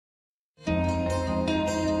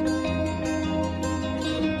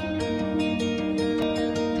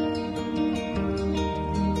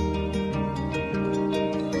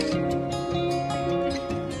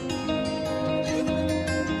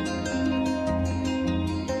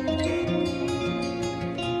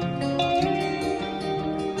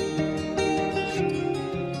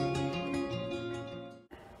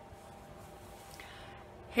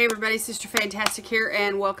Hey everybody, Sister Fantastic here,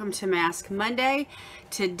 and welcome to Mask Monday.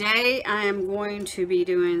 Today I am going to be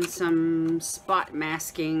doing some spot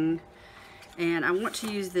masking, and I want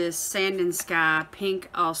to use this Sand and Sky Pink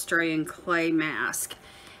Australian Clay Mask.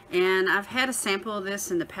 And I've had a sample of this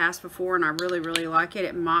in the past before, and I really like it.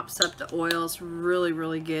 It mops up the oils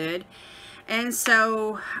really good. And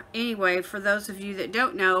so, anyway, for those of you that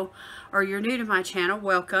don't know, or you're new to my channel,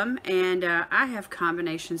 welcome. And I have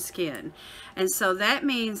combination skin. And so that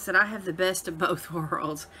means that I have the best of both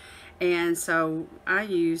worlds. And so I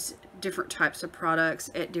use different types of products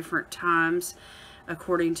at different times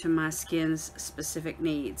according to my skin's specific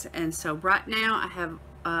needs. And so right now I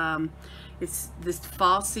have, it's this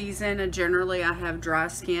fall season, and generally I have dry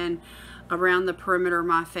skin around the perimeter of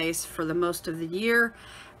my face for the most of the year.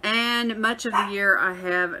 And much of the year I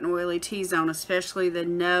have an oily T-zone, especially the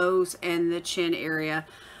nose and the chin area,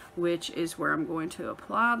 which is where I'm going to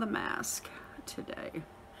apply the mask today.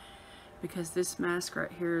 Because this mask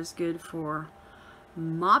right here is good for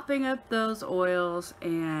mopping up those oils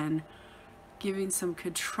and giving some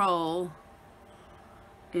control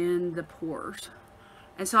in the pores.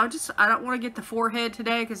 And so I don't want to get the forehead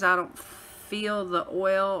today because I don't feel the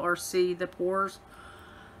oil or see the pores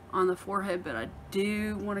on the forehead, but I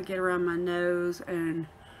do want to get around my nose and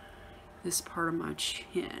this part of my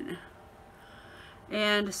chin.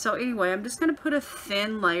 And so anyway, I'm just going to put a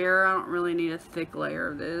thin layer. I don't really need a thick layer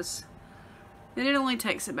of this. And it only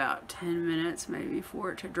takes about 10 minutes maybe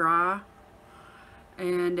for it to dry.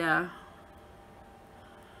 And I'm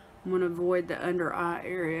going to avoid the under eye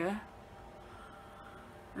area.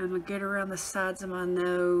 I'm going to get around the sides of my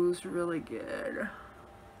nose really good.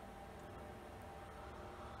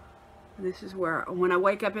 This is where, when I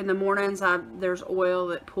wake up in the mornings, there's oil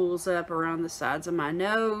that pools up around the sides of my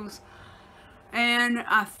nose. And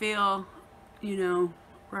I feel, you know,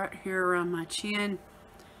 right here around my chin,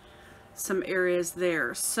 some areas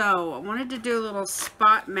there. So I wanted to do a little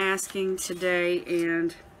spot masking today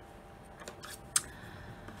and,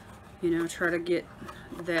 you know, try to get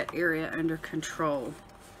that area under control.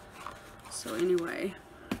 So anyway,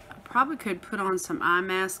 I probably could put on some eye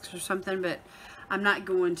masks or something, but I'm not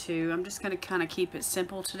going to. I'm just going to kind of keep it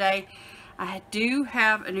simple today. I do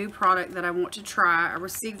have a new product that I want to try. I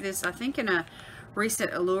received this, I think, in a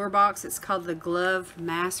recent Allure box. It's called the Glov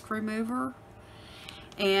Mask Remover.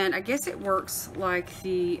 And I guess it works like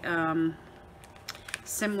the,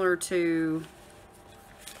 similar to,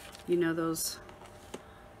 you know, those,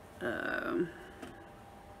 you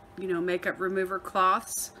know, makeup remover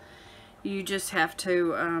cloths. You just have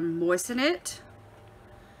to moisten it.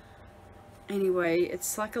 Anyway,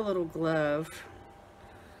 it's like a little glove,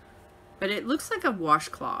 but it looks like a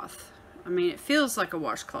washcloth. I mean, it feels like a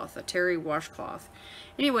washcloth, a terry washcloth.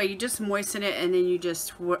 Anyway, you just moisten it and then you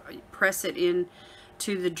just press it in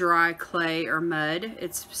to the dry clay or mud.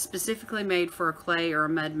 It's specifically made for clay or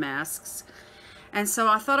mud masks. And so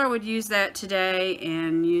I thought I would use that today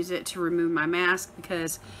and use it to remove my mask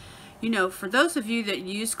because, you know, for those of you that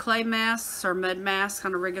use clay masks or mud masks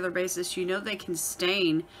on a regular basis, you know they can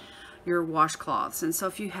stain your washcloths. And so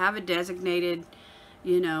if you have a designated,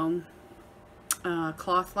 you know,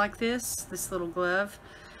 cloth like this little glove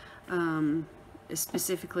is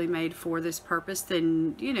specifically made for this purpose,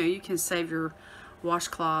 then, you know, you can save your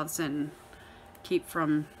washcloths and keep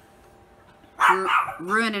from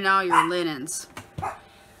ruining all your linens.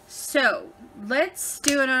 So let's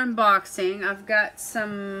do an unboxing. I've got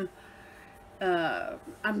some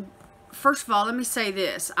first of all, let me say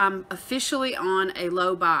this. I'm officially on a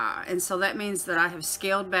low buy, and so that means that I have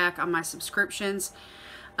scaled back on my subscriptions.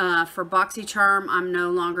 For BoxyCharm, I'm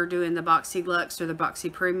no longer doing the Boxy Luxe or the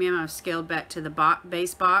Boxy Premium. I've scaled back to the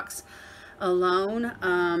base box alone.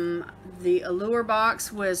 The Allure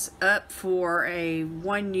box was up for a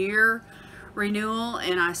 1-year renewal,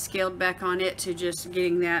 and I scaled back on it to just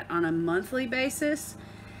getting that on a monthly basis.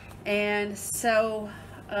 And so,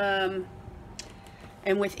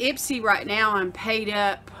 and with Ipsy right now, I'm paid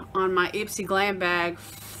up on my Ipsy Glam Bag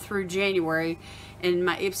through January and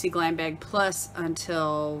my Ipsy Glam Bag Plus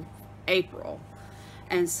until April.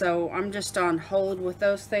 And so I'm just on hold with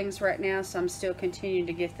those things right now, so I'm still continuing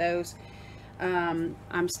to get those.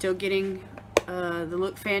 I'm still getting the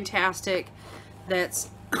Look Fantastic. That's,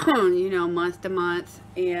 you know, month to month.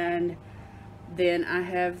 And then I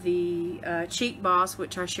have the Cheek Boss,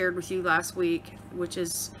 which I shared with you last week, which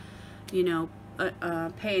is, you know,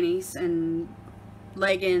 panties and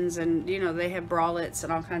leggings, and you know, they have bralettes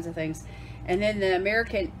and all kinds of things. And then the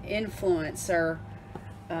American Influencer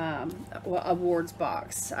awards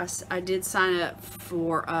box. I did sign up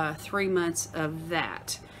for 3 months of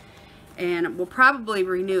that, and we'll probably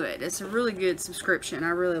renew it. It's a really good subscription. I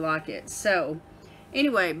really like it. So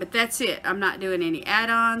anyway, but that's it. I'm not doing any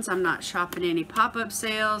add-ons. I'm not shopping any pop-up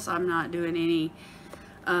sales. I'm not doing any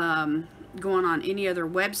going on any other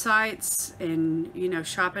websites and, you know,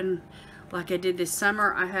 shopping like I did this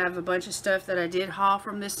summer. I have a bunch of stuff that I did haul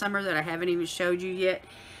from this summer that I haven't even showed you yet.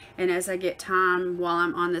 And as I get time while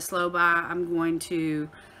I'm on this low buy, I'm going to,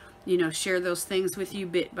 you know, share those things with you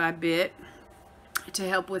bit by bit to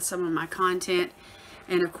help with some of my content.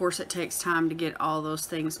 And of course, it takes time to get all those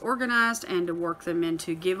things organized and to work them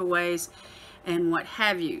into giveaways and what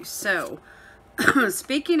have you. So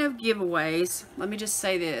speaking of giveaways, let me just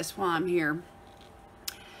say this while I'm here.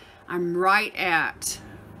 I'm right at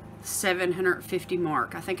 750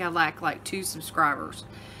 mark. I think I lack like 2 subscribers.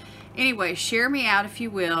 Anyway, share me out if you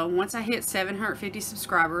will. Once I hit 750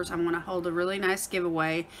 subscribers, I'm going to hold a really nice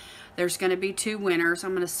giveaway. There's going to be 2 winners.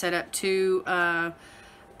 I'm going to set up 2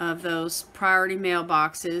 of those priority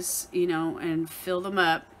mailboxes, you know, and fill them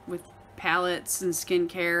up with palettes and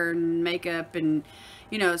skincare and makeup, and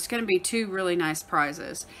you know, it's going to be 2 really nice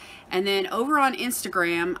prizes. And then over on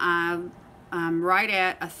Instagram, I'm right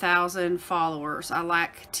at 1,000 followers. I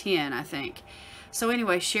lack 10, I think. So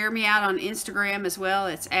anyway, share me out on Instagram as well.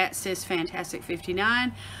 It's at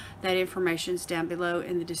SisFantastic59. That information's down below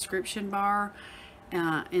in the description bar,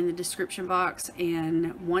 in the description box.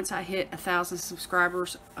 And once I hit 1,000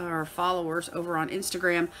 subscribers or followers over on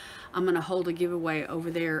Instagram, I'm going to hold a giveaway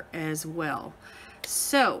over there as well.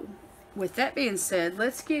 So with that being said,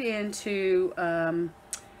 let's get into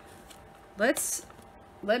let's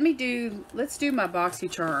do my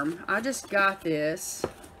BoxyCharm. I just got this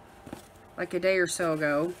like a day or so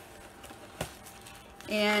ago,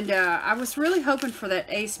 and I was really hoping for that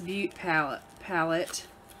Ace Beauty palette,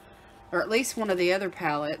 or at least one of the other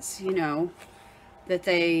palettes, you know, that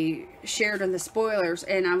they shared in the spoilers,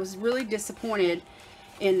 and I was really disappointed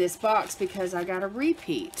in this box because I got a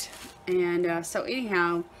repeat. And so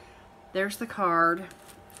anyhow, there's the card.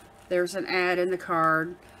 There's an ad in the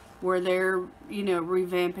card where they're, you know,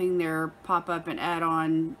 revamping their pop-up and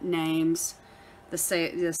add-on names, the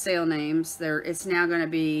sale names. It's now going to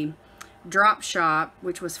be Drop Shop,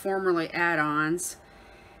 which was formerly add-ons,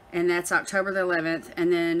 and that's October the 11th.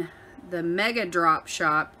 And then the Mega Drop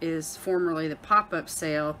Shop is formerly the pop-up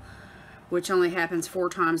sale, which only happens 4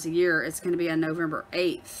 times a year. It's going to be on November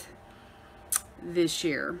 8th this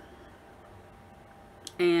year.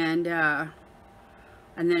 And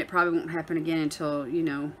then it probably won't happen again until, you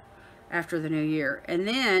know, after the new year. And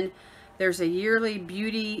then there's a yearly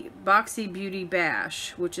Boxy Beauty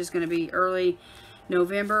Bash, which is going to be early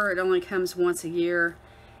November. It only comes once a year,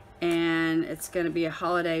 and it's going to be a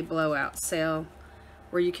holiday blowout sale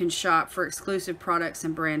where you can shop for exclusive products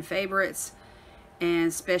and brand favorites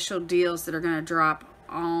and special deals that are going to drop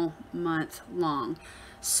all month long.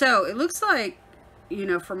 So it looks like, you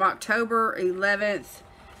know, from October 11th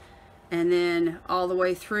and then all the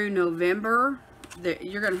way through November,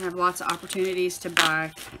 you're going to have lots of opportunities to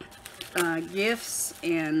buy gifts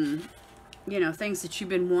and, you know, things that you've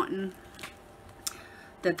been wanting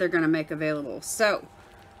that they're going to make available. So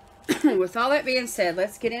with all that being said,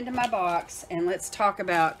 let's get into my box and let's talk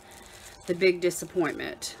about the big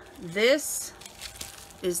disappointment. This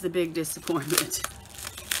is the big disappointment.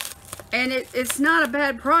 And it's not a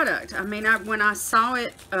bad product. I mean, when I saw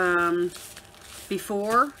it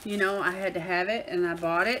before, you know, I had to have it, and I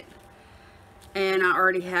bought it. And I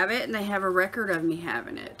already have it, and they have a record of me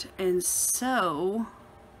having it. And so,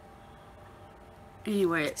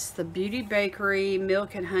 anyway, it's the Beauty Bakery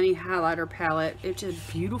Milk and Honey Highlighter Palette. It's a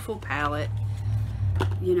beautiful palette.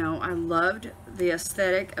 You know, I loved the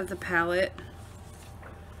aesthetic of the palette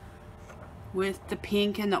with the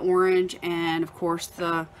pink and the orange, and of course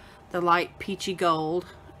the light peachy gold,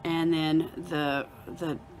 and then the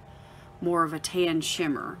more of a tan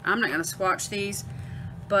shimmer. I'm not going to swatch these,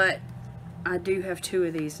 but I do have 2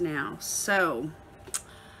 of these now. So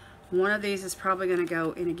one of these is probably going to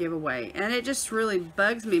go in a giveaway. And it just really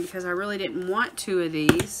bugs me because I really didn't want 2 of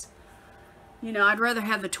these. You know, I'd rather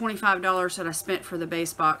have the $25 that I spent for the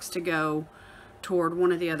base box to go toward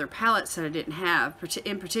one of the other palettes that I didn't have,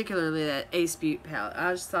 in particularly that Ace Beauty palette.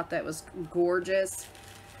 I just thought that was gorgeous.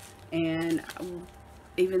 And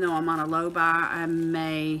even though I'm on a low buy, I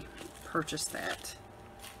may purchase that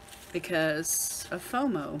because of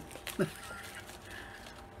FOMO.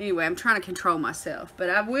 Anyway, I'm trying to control myself, but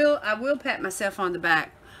I will pat myself on the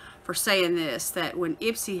back for saying this, that when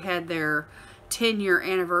Ipsy had their 10-year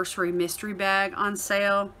anniversary mystery bag on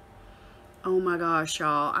sale, oh my gosh,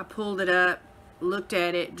 y'all, I pulled it up, looked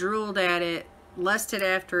at it, drooled at it, lusted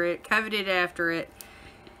after it, coveted after it,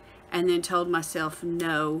 and then told myself,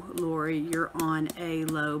 no, Lori, you're on a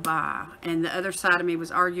low buy. And the other side of me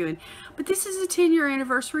was arguing, but this is a 10-year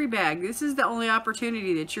anniversary bag. This is the only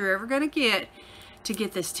opportunity that you're ever going to get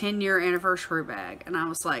this 10-year anniversary bag. And I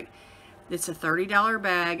was like, it's a $30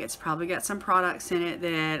 bag. It's probably got some products in it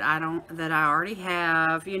that I already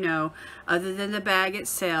have, you know, other than the bag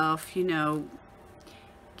itself, you know.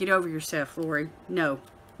 Get over yourself, Lori. No.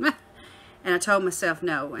 And I told myself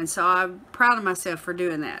no. And so I'm proud of myself for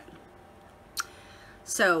doing that.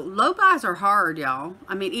 So low buys are hard, y'all.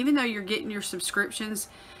 I mean, even though you're getting your subscriptions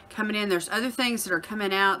coming in, there's other things that are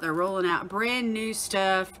coming out. They're rolling out brand new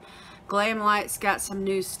stuff. Glamlight's got some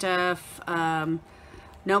new stuff.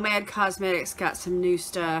 Nomad Cosmetics got some new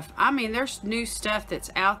stuff. I mean, there's new stuff that's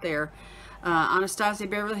out there. Anastasia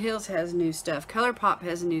Beverly Hills has new stuff. ColourPop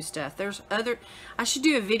has new stuff. There's other... I should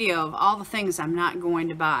do a video of all the things I'm not going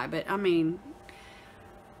to buy. But, I mean,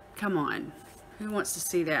 come on. Who wants to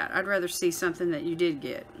see that? I'd rather see something that you did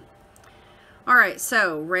get. Alright,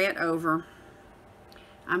 so, rant over.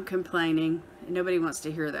 I'm complaining. Nobody wants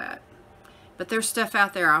to hear that. But there's stuff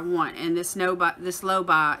out there I want. And this low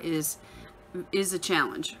buy is a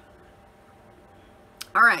challenge.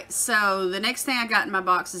 Alright, so the next thing I got in my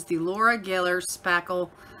box is the Laura Geller Spackle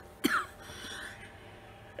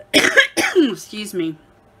excuse me,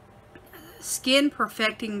 Skin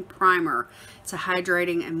Perfecting Primer. It's a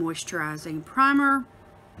hydrating and moisturizing primer.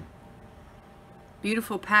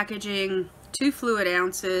 Beautiful packaging. 2 fluid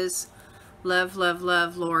ounces. Love, love,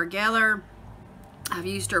 love Laura Geller. I've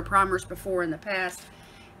used her primers before in the past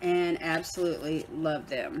and absolutely love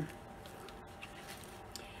them.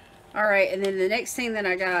 Alright, and then the next thing that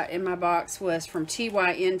I got in my box was from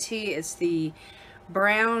TYNT. It's the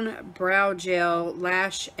Brown Brow Gel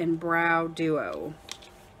Lash and Brow Duo.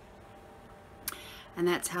 And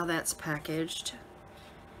that's how that's packaged.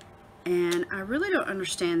 And I really don't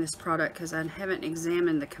understand this product because I haven't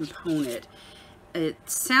examined the component. It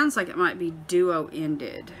sounds like it might be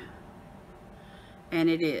duo-ended. And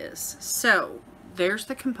it is. So, there's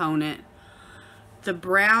the component. The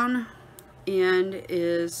brown end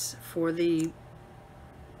is for there's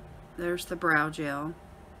the brow gel.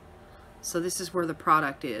 So this is where the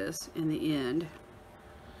product is in the end.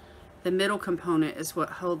 The middle component is what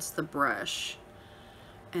holds the brush.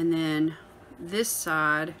 And then this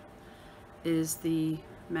side is the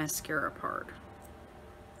mascara part.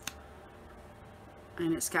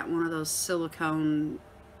 And it's got one of those silicone,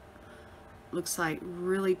 looks like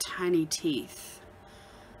really tiny teeth.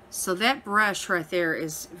 So that brush right there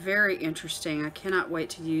is very interesting. I cannot wait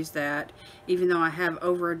to use that, even though I have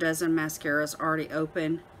over a dozen mascaras already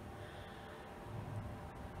open.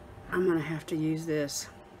 I'm going to have to use this.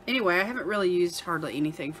 Anyway, I haven't really used hardly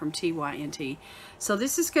anything from TYNT. So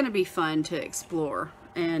this is going to be fun to explore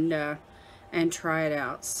and try it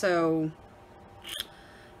out. So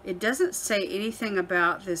it doesn't say anything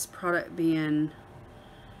about this product being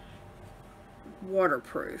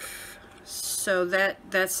waterproof. So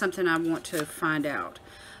that's something I want to find out.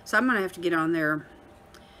 So I'm going to have to get on their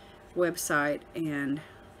website and,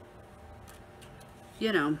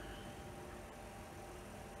 you know,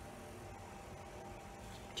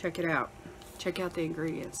 check it out. Check out the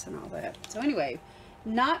ingredients and all that. So anyway,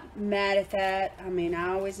 not mad at that. I mean,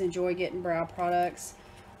 I always enjoy getting brow products.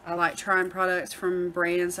 I like trying products from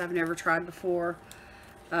brands I've never tried before.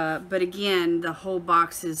 But again, the whole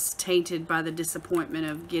box is tainted by the disappointment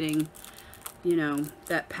of getting, you know,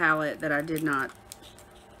 that palette that I did not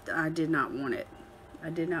want it. I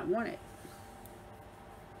did not want it.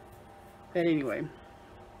 But anyway,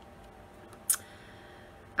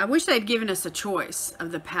 I wish they'd given us a choice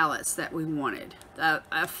of the palettes that we wanted.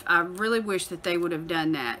 I really wish that they would have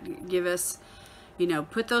done that. Give us, you know,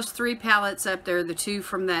 put those 3 palettes up there, the 2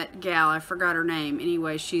 from that gal, I forgot her name.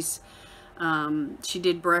 Anyway, she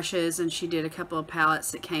did brushes and she did a couple of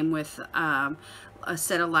palettes that came with a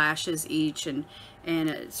set of lashes each, and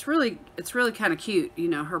it's really kind of cute, you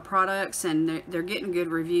know, her products, and they're getting good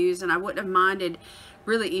reviews, and I wouldn't have minded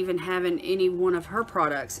really even having any one of her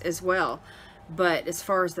products as well. But as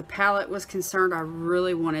far as the palette was concerned, I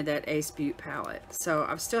really wanted that Ace Beauty palette, so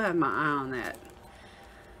I still have my eye on that.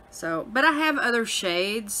 So, but I have other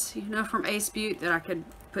shades, you know, from Ace Beauty that I could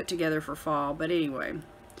put together for fall. But anyway,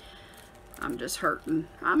 I'm just hurting.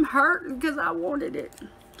 I'm hurting because I wanted it.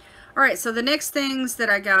 Alright, so the next things that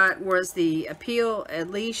I got was the Appeal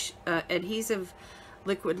Adhesive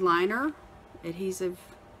Liquid Liner. Appeal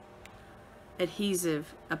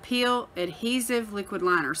Adhesive Liquid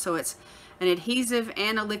Liner. So it's an adhesive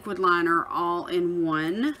and a liquid liner all in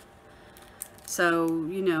one. So,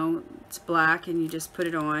 you know, it's black and you just put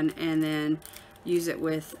it on and then use it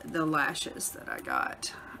with the lashes that I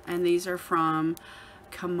got. and these are from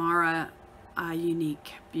Kamara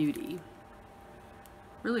Unique Beauty.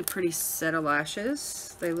 Really pretty set of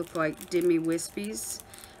lashes. They look like demi wispies.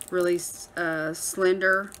 Really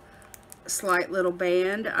slender, slight little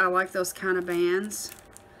band. I like those kind of bands.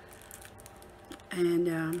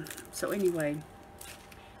 And so anyway,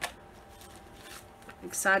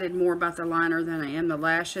 excited more about the liner than I am the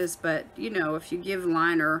lashes, but you know, if you give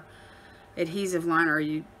liner, adhesive liner,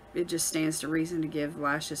 it just stands to reason to give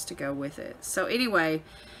lashes to go with it. So anyway,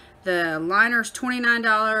 the liner's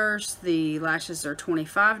 $29, the lashes are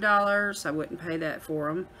 $25. I wouldn't pay that for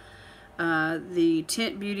them. The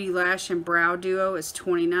Tint Beauty Lash and Brow Duo is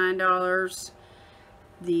 $29.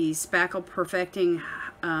 The Spackle Perfecting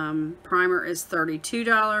Primer is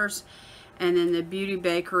 $32. And then the Beauty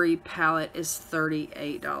Bakery palette is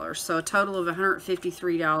 $38. So a total of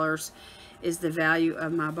 $153 is the value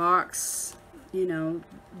of my box. You know,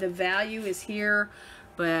 the value is here,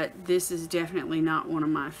 but this is definitely not one of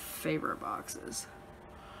my favorite boxes.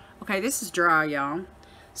 Okay, this is dry, y'all.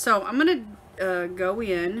 So I'm going to go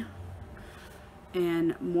in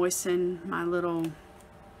and moisten my little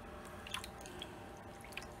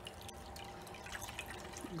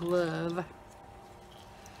glove.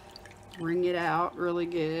 Wring it out really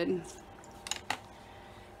good.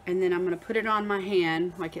 And then I'm going to put it on my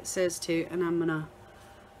hand like it says to, and I'm going to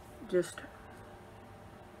just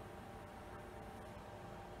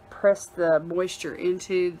press the moisture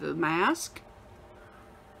into the mask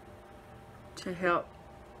to help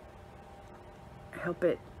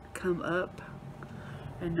it come up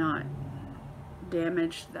and not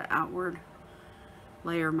damage the outward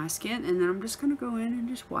layer of my skin. And then I'm just going to go in and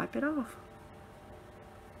just wipe it off.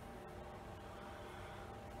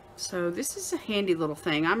 So this is a handy little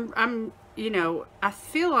thing. You know, I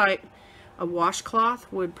feel like a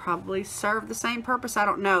washcloth would probably serve the same purpose. I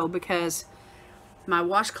don't know, because my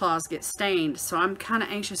washcloths get stained, so I'm kind of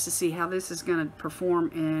anxious to see how this is going to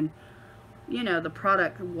perform in, you know, the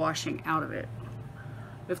product washing out of it.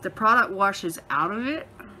 If the product washes out of it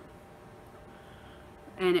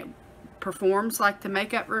and it performs like the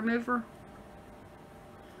makeup remover,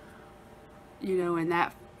 you know, in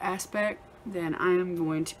that aspect, then I am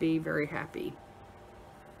going to be very happy.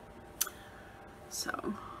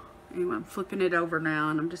 So anyway, I'm flipping it over now,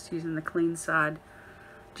 and I'm just using the clean side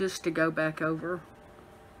just to go back over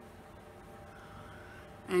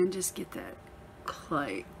and just get that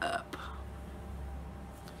clay up.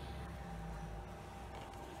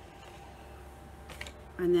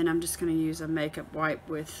 And then I'm just going to use a makeup wipe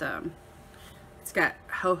with it's got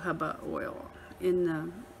jojoba oil in the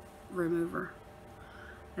remover,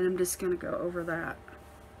 and I'm just going to go over that.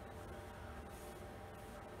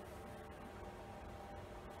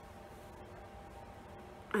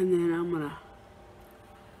 And then I'm going to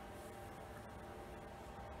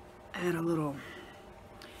add a little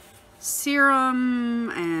serum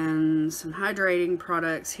and some hydrating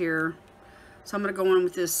products here. So I'm going to go in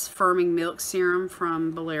with this firming milk serum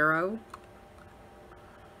from Bolero.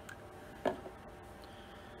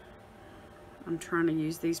 I'm trying to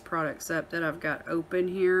use these products up that I've got open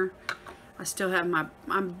here. I still have my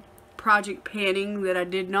project panning that I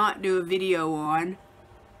did not do a video on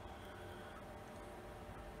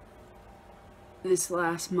this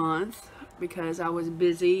last month because I was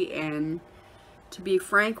busy, and to be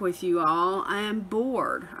frank with you all, I am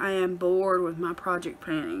bored. I am bored with my project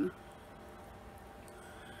panning.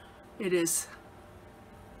 It is.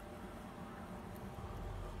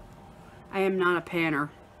 I am not a panner.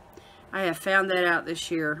 I have found that out this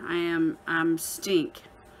year. I'm stink.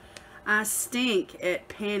 I stink at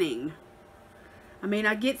panning. I mean,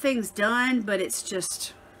 I get things done, but it's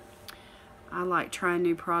just, I like trying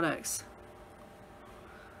new products.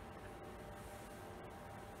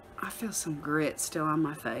 I feel some grit still on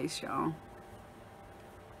my face, y'all.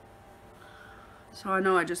 So I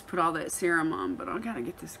know I just put all that serum on, but I gotta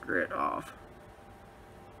get this grit off.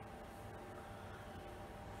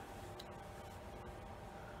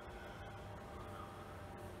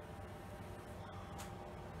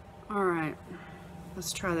 Alright,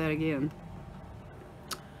 let's try that again.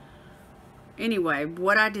 Anyway,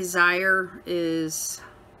 what I desire is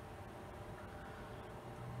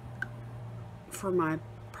for my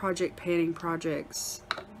project panning projects,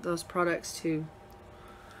 those products to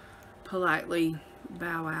politely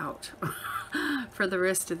bow out for the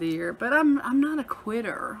rest of the year. But I'm not a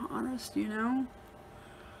quitter, honest, you know.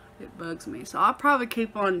 It bugs me. So I'll probably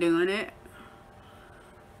keep on doing it.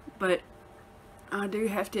 But I do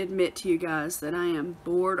have to admit to you guys that I am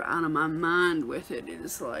bored out of my mind with it. It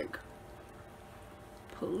is like,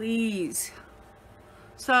 please.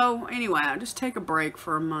 So anyway, I'll just take a break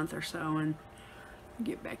for a month or so and,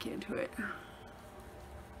 Get back into it.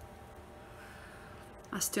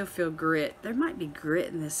 I still feel grit. There might be grit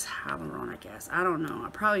in this hyaluronic acid. I don't know. I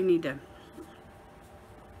probably need to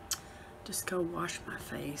just go wash my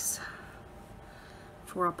face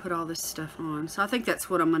before I put all this stuff on. So I think that's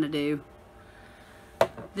what I'm gonna do.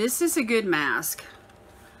 This is a good mask.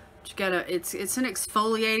 You gotta, it's an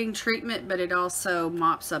exfoliating treatment, but it also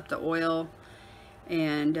mops up the oil,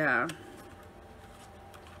 and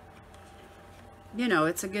you know,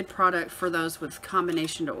 it's a good product for those with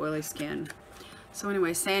combination to oily skin. So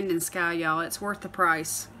anyway, Sand and Sky, y'all, it's worth the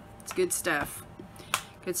price. It's good stuff.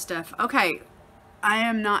 Good stuff. Okay, I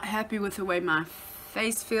am not happy with the way my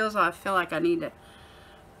face feels. I feel like I need to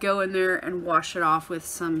go in there and wash it off with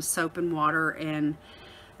some soap and water, and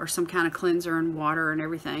or some kind of cleanser and water and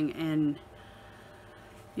everything, and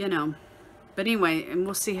you know, but anyway, and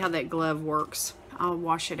we'll see how that glove works. I'll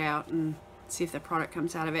wash it out and see if the product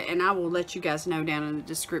comes out of it, and I will let you guys know down in the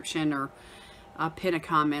description, or pin a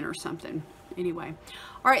comment or something. Anyway,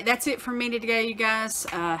 all right, that's it for me today, you guys.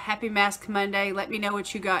 Happy Mask Monday. Let me know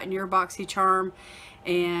what you got in your BoxyCharm,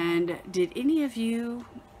 and did any of you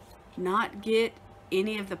not get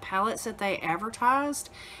any of the palettes that they advertised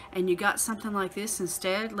and you got something like this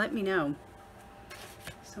instead? Let me know.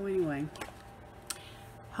 So anyway,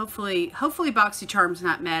 hopefully BoxyCharm's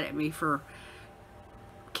not mad at me for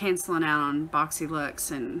canceling out on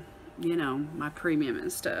BoxyLux and, you know, my premium and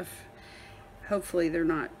stuff. Hopefully they're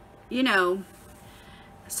not. You know,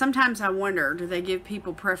 sometimes I wonder, do they give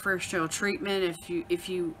people preferential treatment if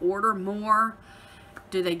you order more?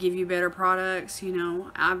 Do they give you better products? You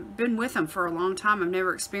know, I've been with them for a long time. I've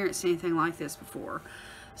never experienced anything like this before.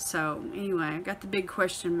 So anyway, I've got the big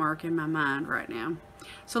question mark in my mind right now.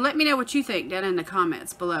 So let me know what you think down in the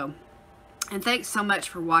comments below. And thanks so much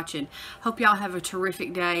for watching. Hope y'all have a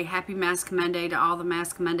terrific day. Happy Mask Monday to all the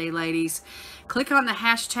Mask Monday ladies. Click on the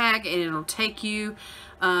hashtag and it'll take you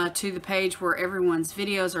to the page where everyone's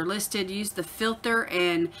videos are listed. Use the filter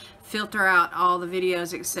and filter out all the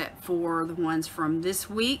videos except for the ones from this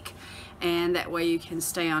week. And that way you can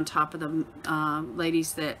stay on top of the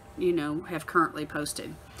ladies that, you know, have currently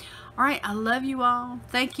posted. All right, I love you all.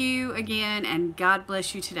 Thank you again, and God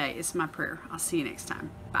bless you today. It's my prayer. I'll see you next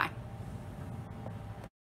time. Bye.